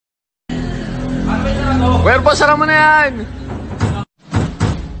Cuerpo, sara mo na yan!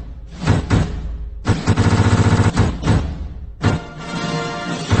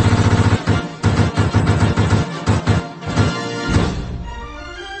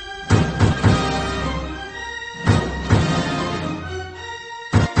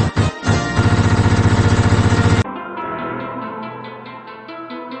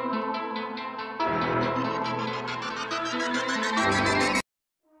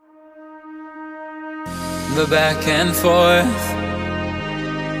 The back and forth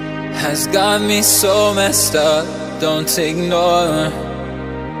has got me so messed up. Don't ignore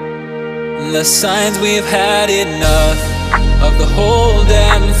the signs. We've had enough of the whole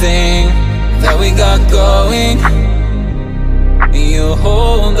damn thing that we got going. You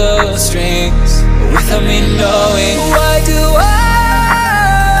hold the strings without me knowing. Why do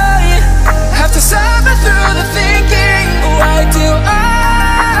I have to suffer through the thinking? Why do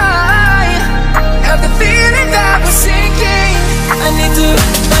I have the feeling that we're sinking? I need to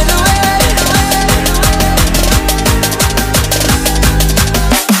find a way.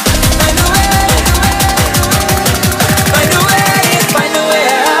 Find a way. Find a way. Find a way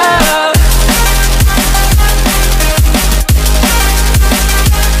out.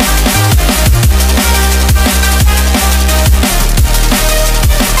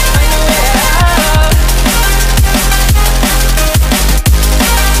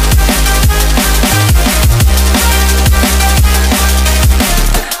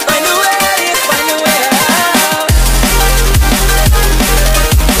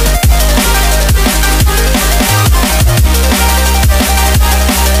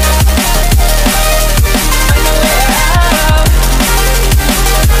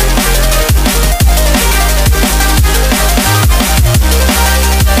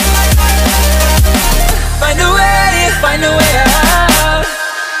 Find a way out.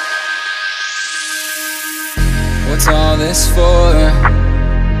 What's all this for?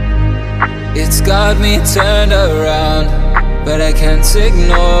 It's got me turned around, but I can't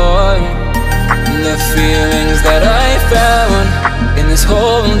ignore the feelings that I found in this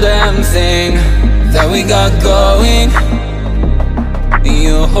whole damn thing that we got going.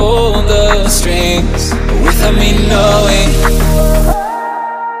 You hold the strings without me knowing.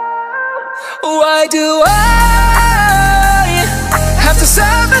 Why do I have to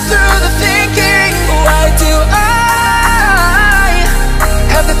suffer through the thinking? Why do I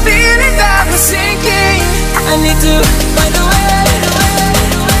have the feeling that we're sinking? I need to find a way.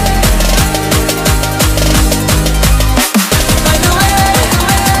 Find a way.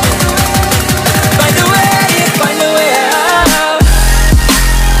 Find a way. Find a way out.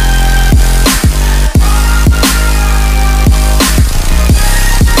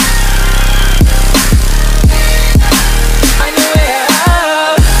 Find a way out.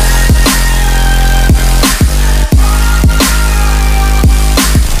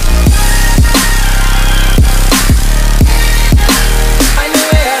 Find a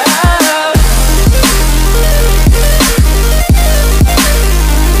way out.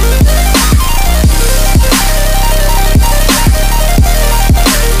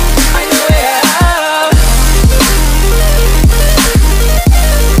 Find a way out.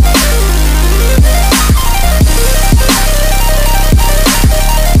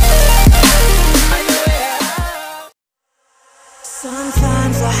 Find a way out.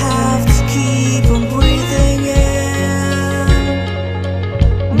 Sometimes I have to keep on breathing in.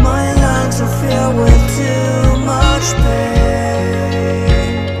 My lungs are filled with too much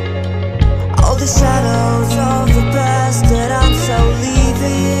pain. All the shadows of the past that I'm so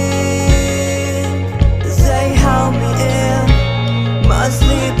leaving, they held me in my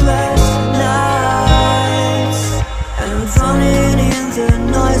sleepless nights, and I'm drowning in the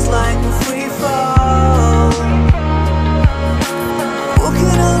noise like a free fall.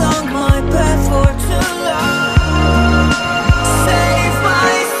 Walking along my path for too long. Save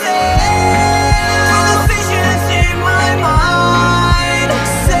myself from the visions in my mind.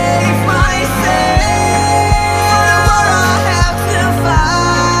 Save myself from what I have to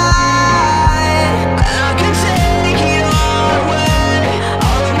fight. And I can take it all away.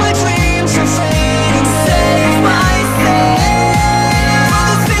 All of my dreams are fading. Save myself from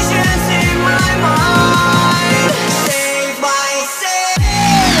the visions in my mind.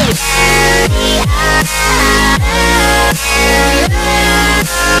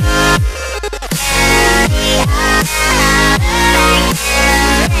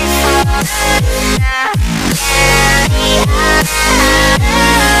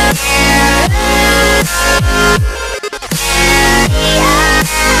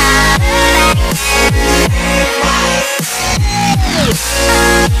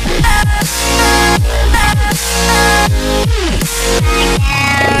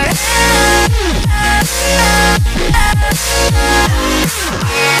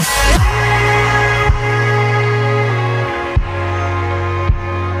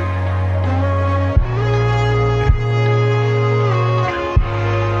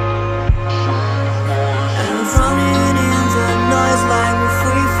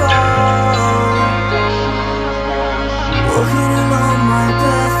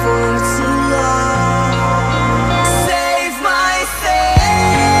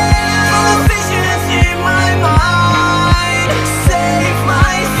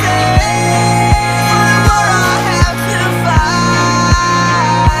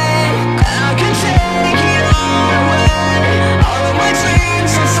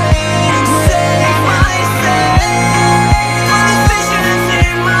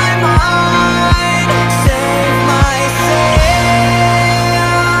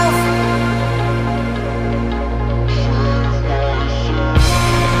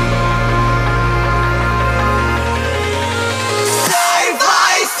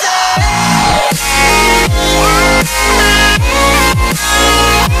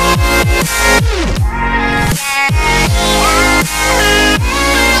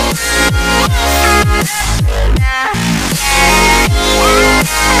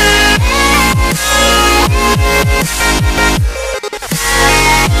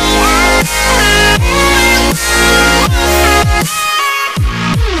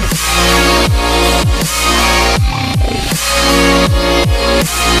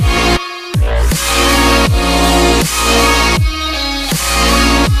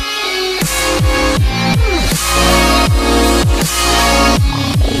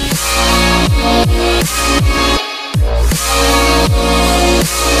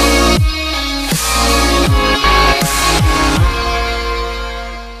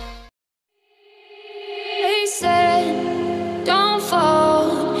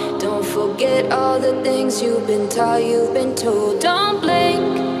 things you've been taught, you've been told. Don't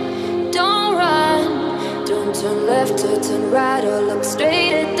blink, don't run, don't turn left or turn right or look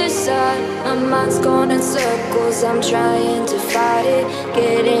straight at the sun. My mind's gone in circles, I'm trying to fight it.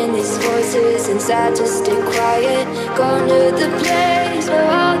 Getting these voices inside to stay quiet. Gone to the place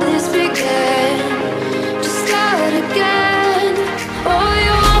where all this began. Just start again. Oh,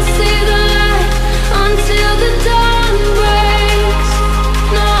 you won't see the light until the dawn breaks.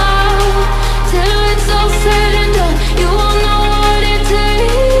 No, till it's all said and done, you won't know what it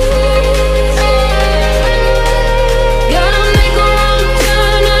takes. Gotta make a wrong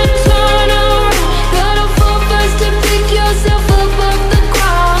turn and turn around. Gotta fall fast to pick yourself up off the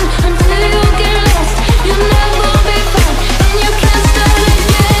ground. Until you get lost, you'll never be found. And you can't start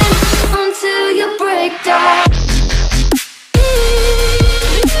again until you break down.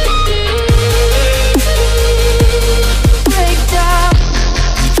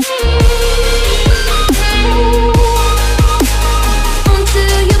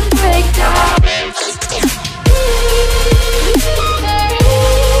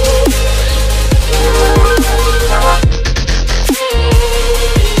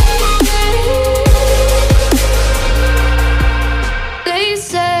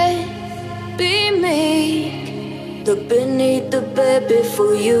 Look beneath the bed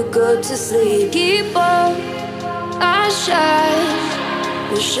before you go to sleep. Keep on, I shine.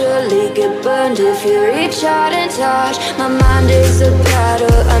 You'll surely get burned if you reach out and touch. My mind is a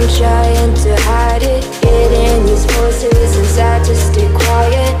battle, I'm trying to hide it. Getting these voices inside to stay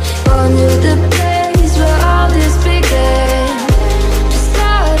quiet. On to the place where all this began. Just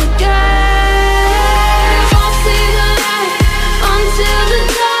start again. You won't see the light until the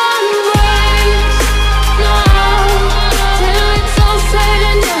dawn breaks. No, till it's all said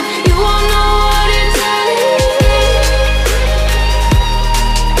and done, you won't know what it takes.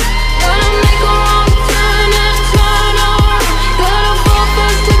 Gotta make a wrong turn and turn around. Gotta fall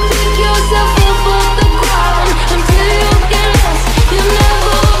fast to pick yourself up off the ground. Until you get lost, you'll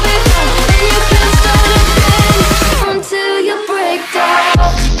never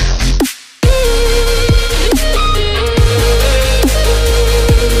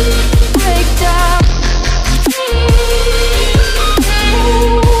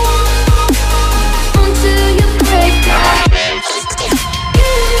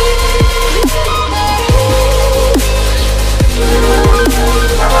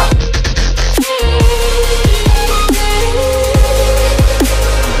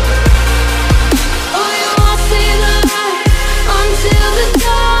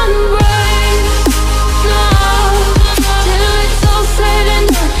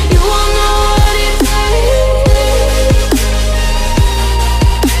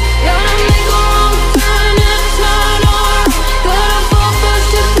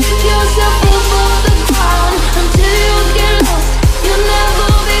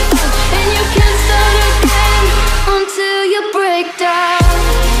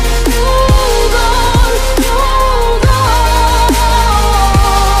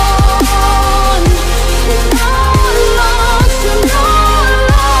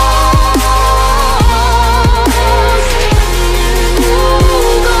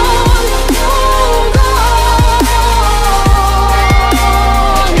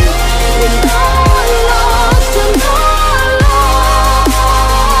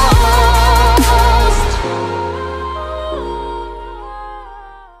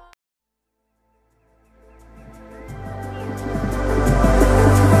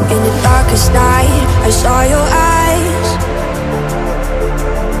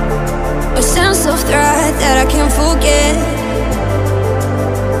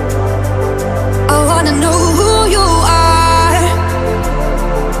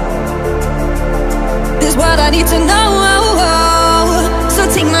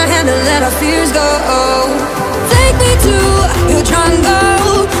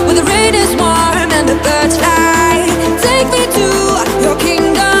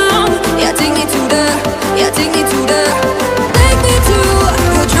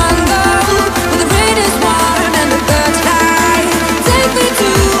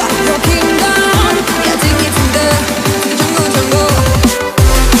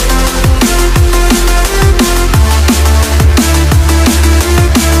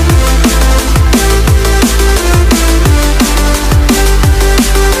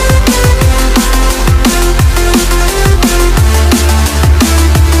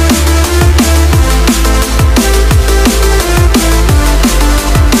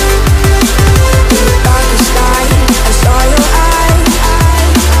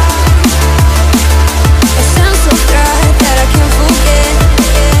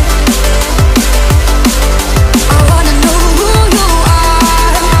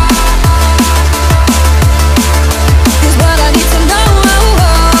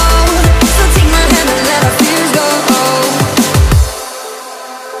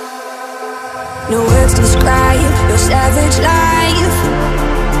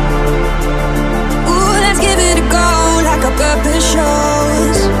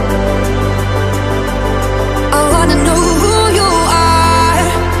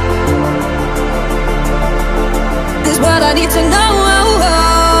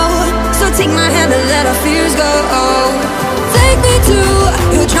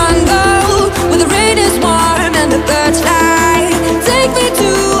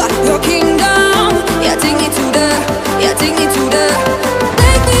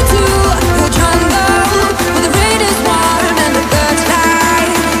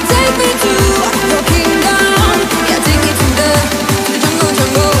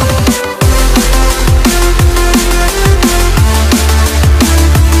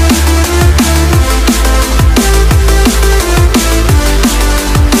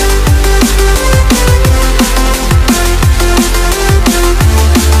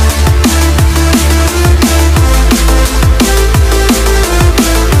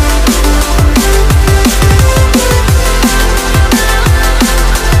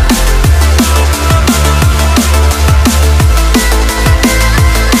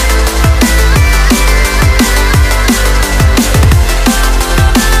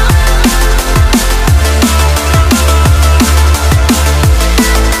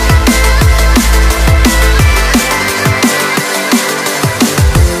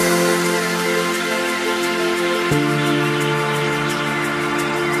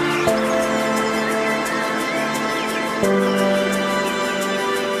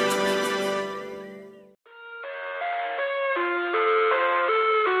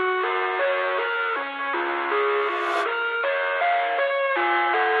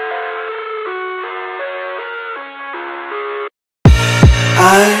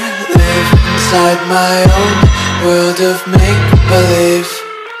I live inside my own world of make-believe.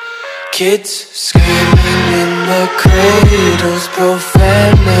 Kids screaming in the cradles,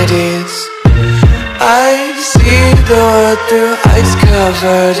 profanities. I see the world through eyes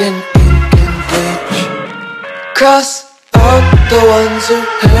covered in ink and bleach. Cross out the ones who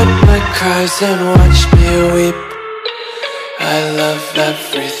heard my cries and watched me weep. I love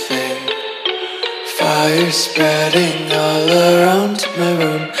everything. Fire spreading all around my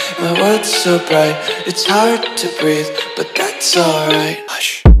room. My world's so bright, it's hard to breathe, but that's alright.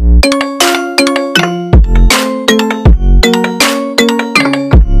 Hush.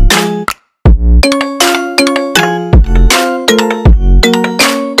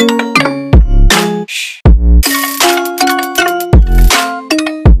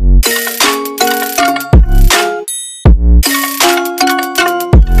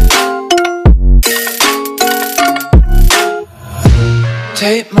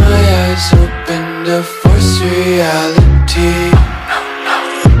 Take my eyes open to force reality.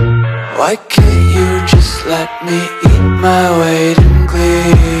 Why can't you just let me eat my weight in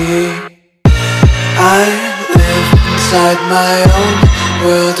glee? I live inside my own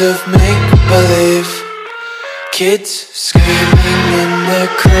world of make-believe. Kids screaming in their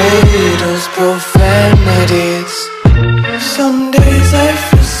cradles, profanities. Some days I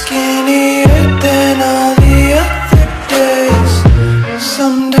feel skinnier than all the other days.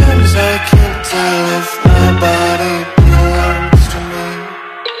 Sometimes I can't tell if my body belongs to me.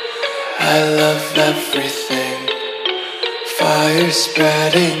 I love everything. Fire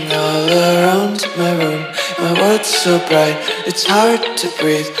spreading all around my room. My world's so bright, it's hard to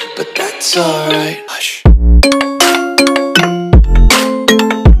breathe, but that's alright. Hush.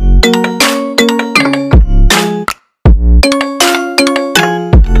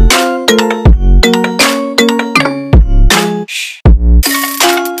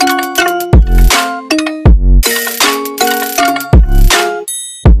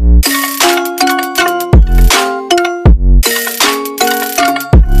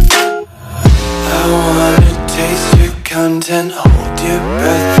 Content, hold your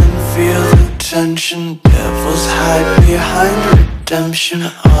breath and feel the tension. Devils hide behind redemption.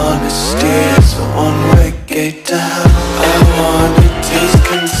 Honesty is a one-way gate to hell. I wanna taste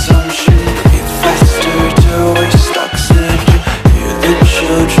consumption. Breathe faster to waste oxygen. Hear the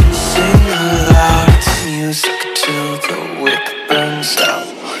children sing aloud. It's music till the wick burns out.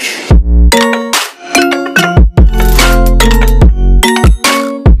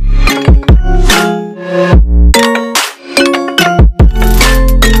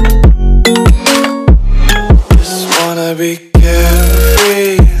 Be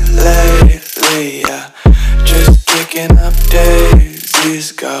carefree lately, yeah. Just kicking up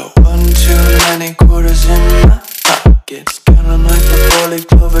daisies. Got one too many quarters in my pockets. Counting like the four-leaf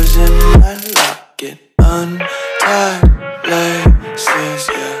clovers in my locket. Untied laces,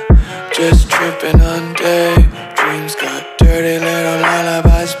 yeah. Just tripping on daydreams. Got dirty little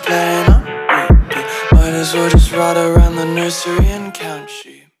lullabies playing on repeat. Might as well just ride around the nursery and count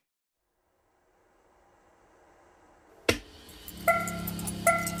sheep.